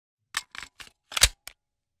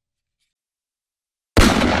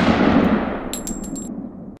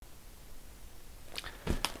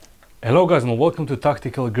Hello guys and welcome to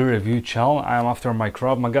Tactical Gear Review channel. I am after my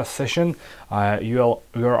Krav Maga session. You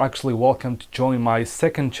are actually welcome to join my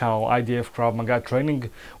second channel, IDF Krav Maga Training,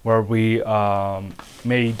 where we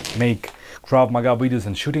make Krav Maga videos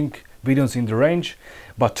and shooting videos in the range.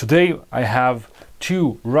 But today I have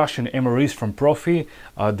two Russian MREs from Profi,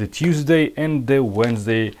 the Tuesday and the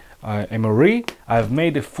Wednesday MRE. I've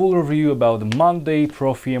made a full review about the Monday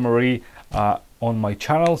Profi MRE on my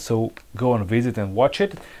channel, so go and visit and watch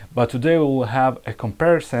it. But today we will have a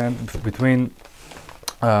comparison between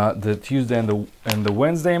the Tuesday and the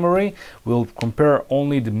Wednesday MRE. We'll compare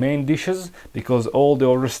only the main dishes because all the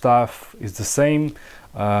other stuff is the same,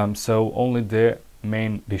 so only the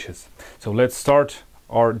main dishes. So let's start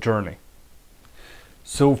our journey.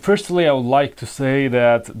 So firstly, I would like to say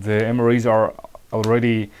that the MREs are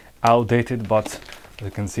already outdated, but as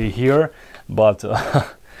you can see here, but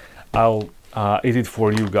I'll eat it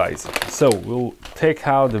for you guys. So we'll take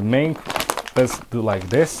out the main. Let's do like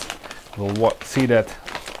this. We'll see that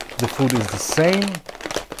the food is the same.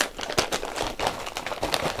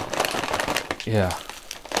 Yeah.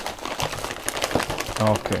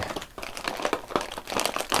 Okay.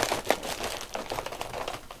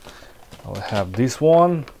 I'll have this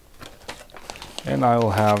one, and I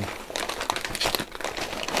will have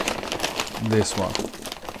this one.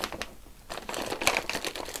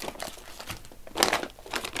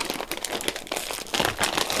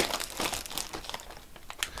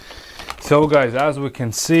 So guys, as we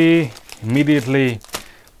can see, immediately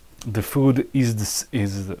the food is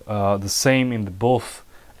the same in both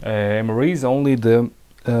MREs, only the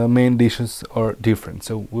main dishes are different.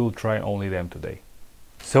 So we'll try only them today.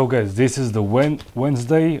 So guys, this is the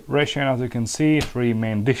Wednesday ration. As you can see, 3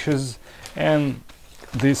 main dishes, and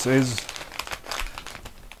this is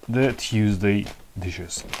the Tuesday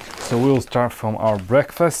dishes. So we'll start from our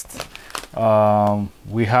breakfast.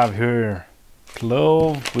 We have here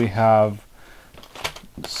clove, we have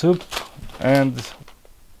soup, and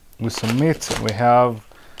with some meat we have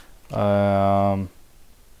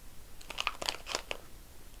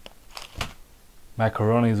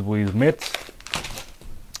macaronis with meat,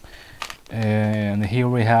 and here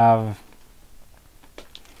we have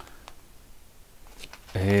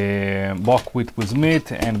buckwheat with meat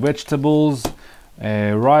and vegetables,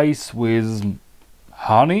 rice with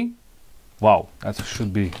honey. Wow, that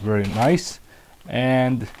should be very nice.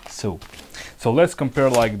 And soup. So let's compare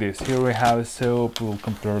like this. Here we have soup. We'll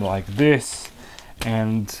compare like this,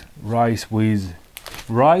 and rice with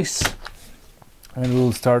rice, and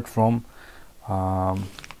we'll start from we'll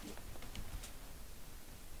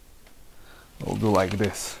do like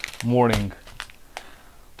this, morning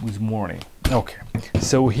with morning. Okay,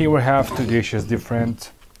 so here we have 2 dishes different.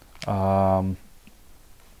 So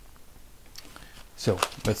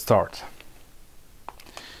let's start.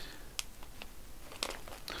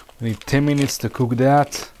 We need 10 minutes to cook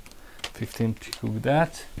that, 15 to cook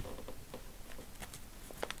that.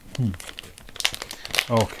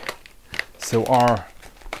 Okay, so our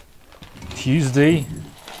Tuesday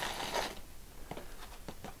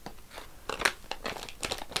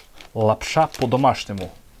lapsha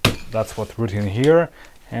po-domashnyemu. That's what's written here,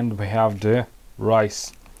 and we have the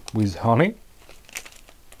rice with honey.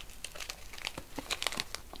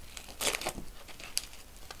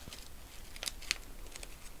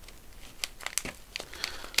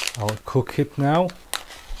 I'll cook it now,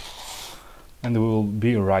 and we will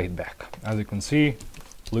be right back. As you can see,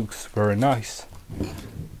 looks very nice.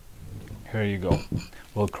 Here you go.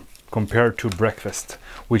 We'll compare to breakfast,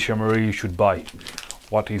 which MRE you should buy,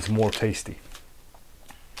 what is more tasty.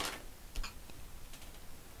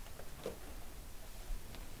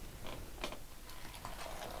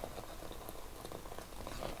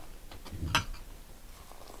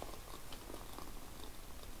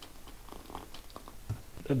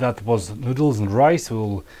 That was noodles and rice.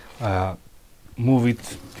 We'll move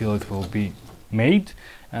it till it will be made,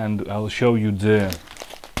 and I'll show you the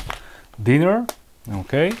dinner.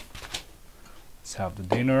 Okay, let's have the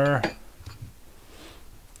dinner.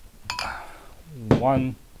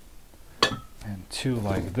 1 and 2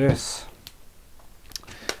 like this.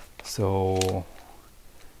 So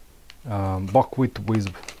buckwheat with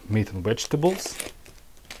meat and vegetables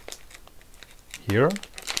here.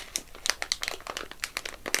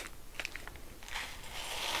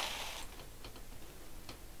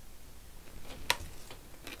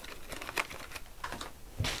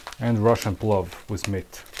 And Russian plov with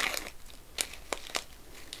meat.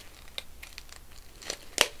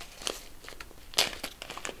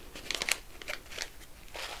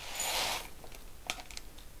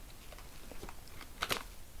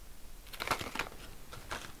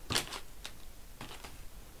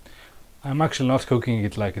 I'm actually not cooking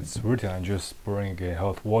it like it's written, I'm just pouring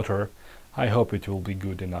hot water. I hope it will be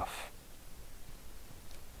good enough.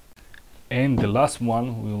 And the last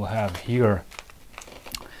one we will have here,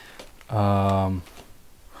 well,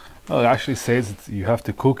 it actually says that you have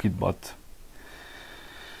to cook it, but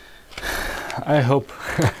I hope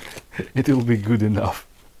it will be good enough.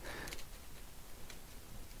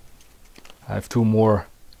 I have 2 more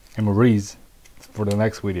MREs for the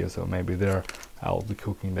next video, so maybe there I'll be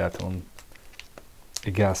cooking that on a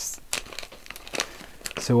gas.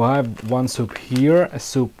 So I have one soup here, a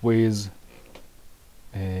soup with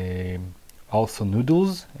also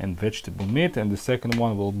noodles and vegetable meat, and the second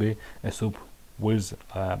one will be a soup with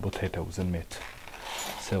potatoes and meat.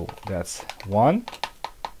 So that's one.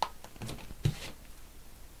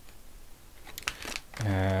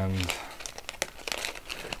 And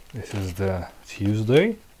this is the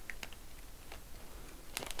Tuesday.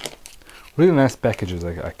 Really nice packages,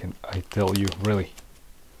 I tell you, really.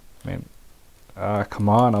 I mean, come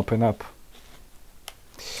on, open up.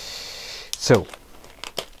 So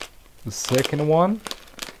the second one,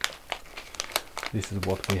 this is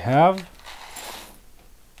what we have.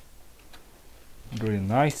 Really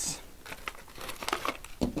nice.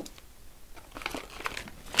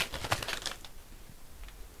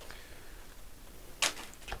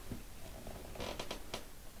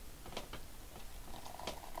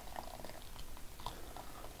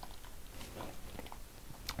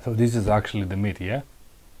 So this is actually the meat, yeah?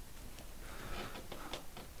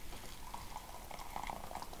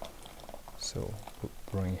 So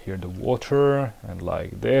bring here the water, and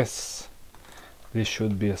like this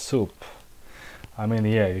should be a soup. I mean,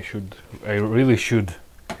 yeah, I really should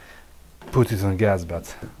put it on gas,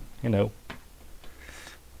 but you know.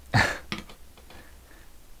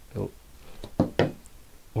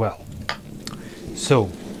 Well, so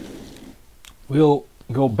we'll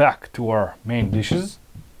go back to our main dishes.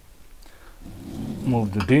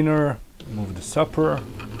 Move the dinner, move the supper,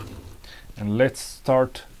 and let's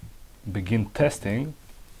begin testing.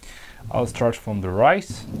 I'll start from the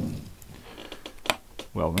rice.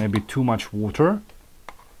 Well, maybe too much water,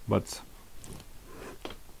 but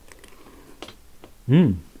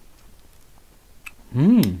really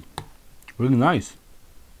nice.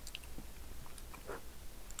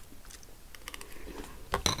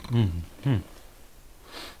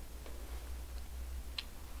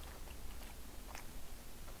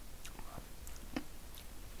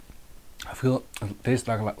 I feel it tastes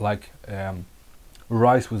like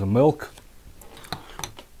rice with a milk.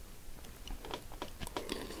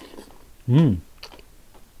 Really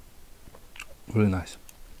nice.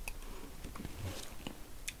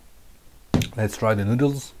 Let's try the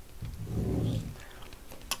noodles.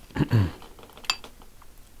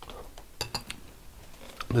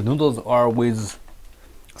 The noodles are with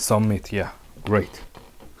some meat, yeah, great.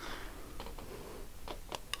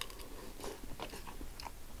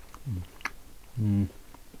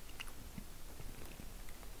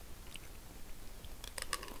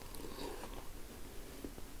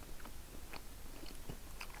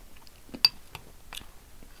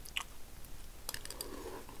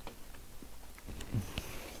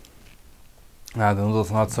 The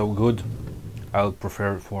noodles not so good. I'll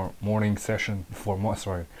prefer for morning session, for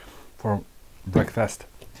breakfast,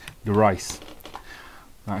 the rice.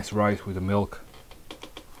 Nice rice with the milk.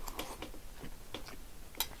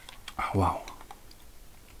 Wow.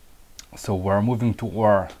 So we're moving to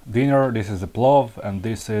our dinner. This is the plov, and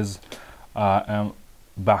this is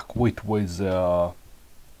buckwheat with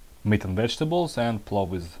meat and vegetables, and plov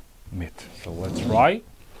with meat. So let's try.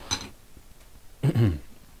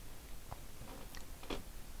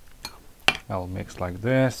 I'll mix like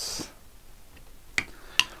this.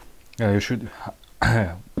 Yeah, you should,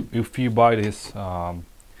 if you buy this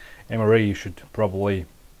MRE, you should probably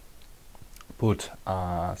put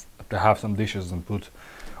to have some dishes and put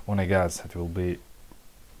on a gas. It will be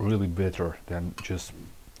really better than just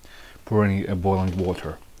pouring a boiling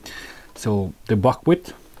water. So the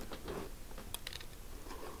buckwheat.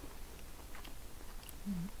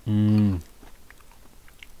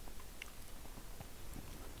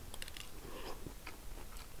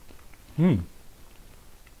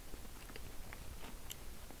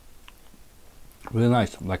 Really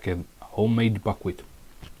nice, like a homemade buckwheat.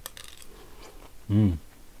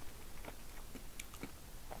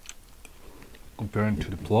 Comparing to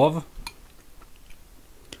the plov.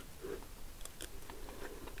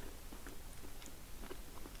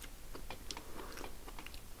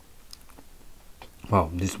 Wow,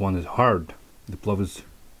 this one is hard. The plov is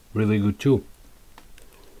really good too.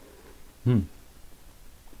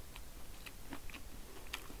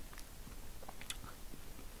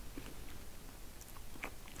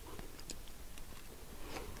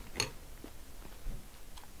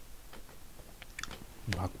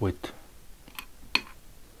 buckwheat.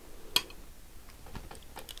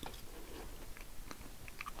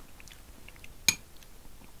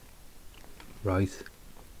 Rice.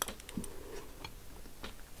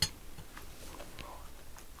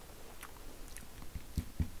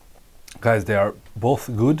 Guys, they are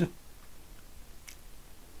both good,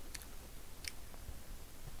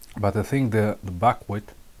 but I think the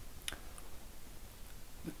buckwheat,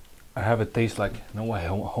 I have a taste like, you know,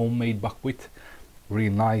 homemade buckwheat, really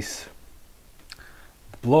nice.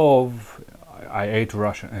 Plov, I ate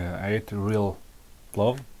I ate real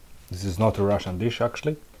plov. This is not a Russian dish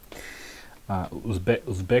actually.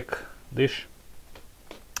 Uzbek dish.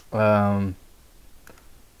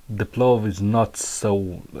 The plov is not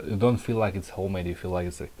so, you don't feel like it's homemade, you feel like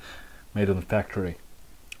it's made in a factory.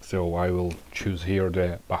 So I will choose here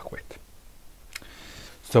the buckwheat.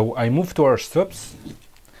 So I move to our soups.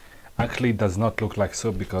 Actually it does not look like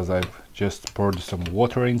soup because I've just poured some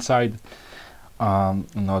water inside,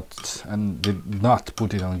 and did not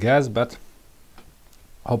put it on gas, but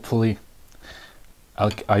hopefully I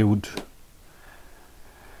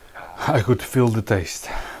could feel the taste.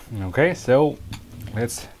 Okay, so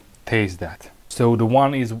let's taste that. So the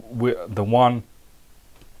one is the one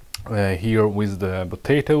here with the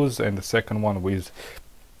potatoes, and the second one with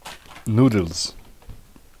noodles.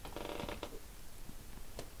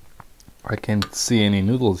 I can't see any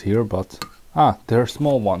noodles here, but they're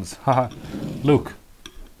small ones. Haha, look,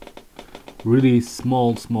 really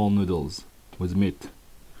small noodles with meat.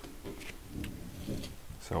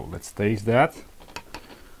 So let's taste that.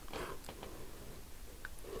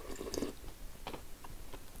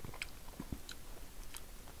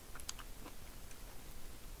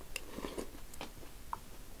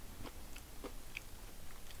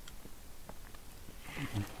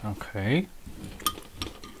 Okay,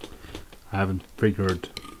 I haven't figured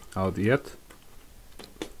out yet.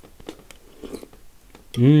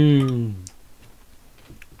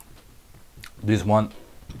 This one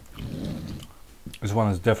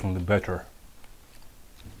is definitely better.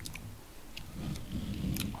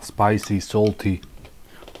 Spicy, salty,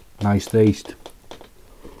 nice taste.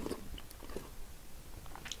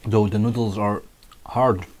 Though the noodles are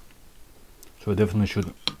hard, so I definitely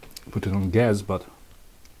should put it on gas, but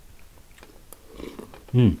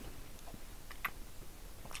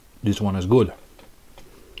this one is good.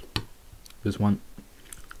 This one,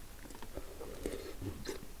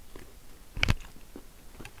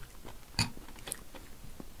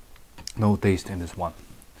 no taste in this one.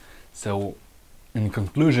 So in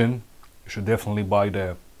conclusion, you should definitely buy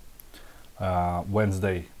the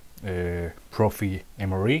Wednesday Profi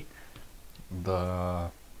MRE.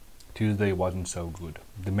 The Tuesday wasn't so good,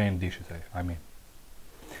 the main dishes I mean.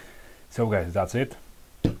 So guys, that's it.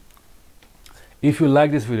 If you like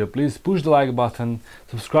this video, please push the like button,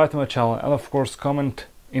 subscribe to my channel, and of course comment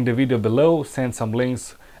in the video below, send some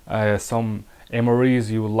links, some MREs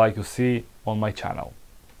you would like to see on my channel.